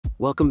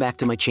Welcome back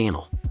to my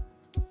channel.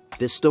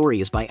 This story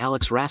is by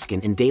Alex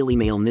Raskin in Daily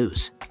Mail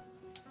News.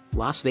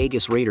 Las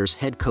Vegas Raiders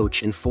head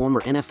coach and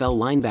former NFL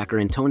linebacker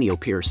Antonio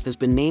Pierce has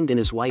been named in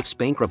his wife's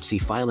bankruptcy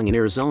filing in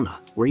Arizona,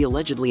 where he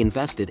allegedly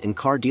invested in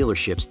car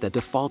dealerships that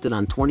defaulted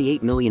on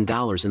 $28 million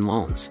in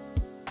loans.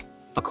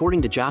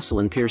 According to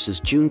Jocelyn Pierce's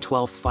June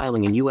 12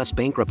 filing in U.S.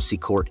 bankruptcy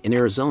court in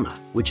Arizona,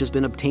 which has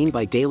been obtained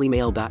by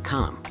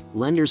DailyMail.com,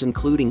 lenders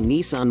including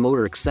Nissan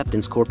Motor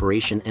Acceptance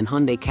Corporation and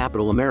Hyundai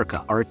Capital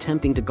America are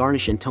attempting to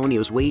garnish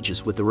Antonio's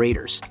wages with the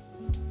Raiders.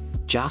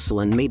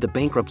 Jocelyn made the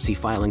bankruptcy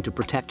filing to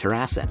protect her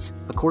assets,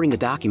 according to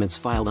documents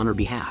filed on her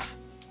behalf.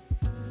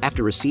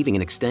 After receiving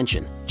an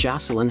extension,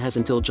 Jocelyn has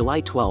until July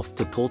 12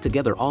 to pull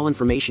together all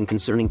information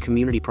concerning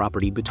community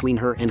property between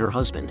her and her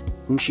husband,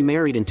 whom she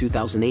married in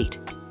 2008.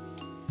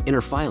 In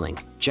her filing,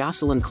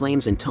 Jocelyn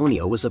claims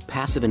Antonio was a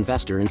passive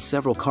investor in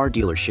several car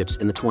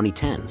dealerships in the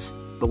 2010s,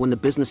 but when the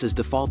businesses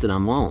defaulted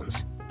on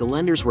loans, the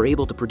lenders were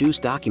able to produce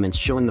documents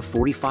showing the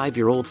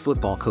 45-year-old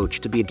football coach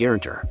to be a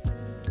guarantor.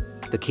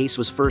 The case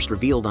was first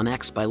revealed on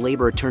X by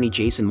labor attorney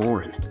Jason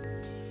Morin.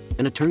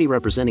 An attorney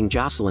representing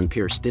Jocelyn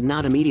Pierce did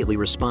not immediately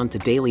respond to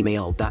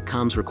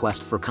DailyMail.com's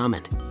request for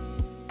comment.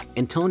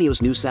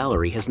 Antonio's new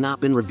salary has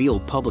not been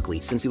revealed publicly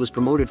since he was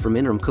promoted from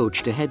interim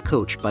coach to head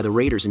coach by the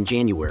Raiders in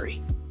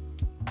January.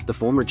 The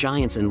former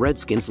Giants and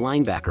Redskins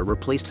linebacker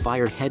replaced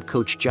fired head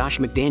coach Josh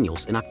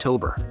McDaniels in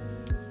October.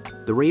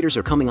 The Raiders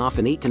are coming off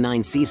an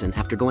 8-9 season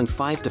after going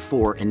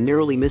 5-4 and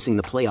narrowly missing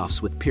the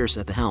playoffs with Pierce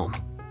at the helm.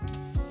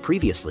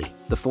 Previously,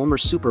 the former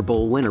Super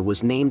Bowl winner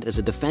was named as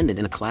a defendant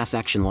in a class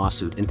action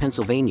lawsuit in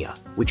Pennsylvania,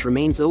 which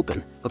remains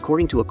open,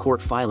 according to a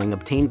court filing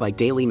obtained by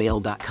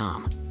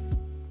DailyMail.com.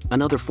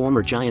 Another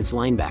former Giants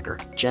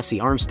linebacker, Jesse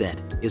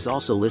Armstead, is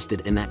also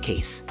listed in that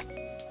case.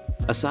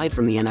 Aside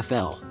from the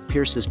NFL,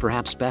 Pierce is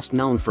perhaps best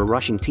known for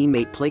rushing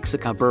teammate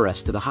Plaxico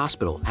Burress to the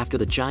hospital after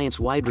the Giants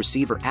wide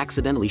receiver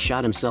accidentally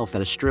shot himself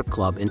at a strip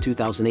club in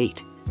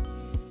 2008.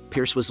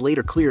 Pierce was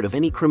later cleared of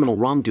any criminal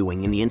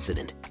wrongdoing in the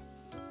incident.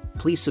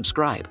 Please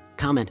subscribe,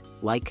 comment,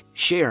 like,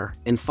 share,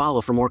 and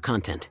follow for more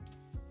content.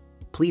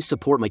 Please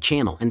support my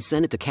channel and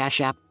send it to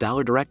Cash App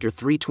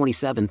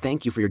 $Director327.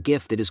 Thank you for your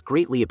gift, it is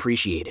greatly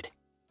appreciated.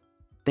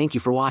 Thank you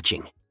for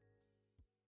watching.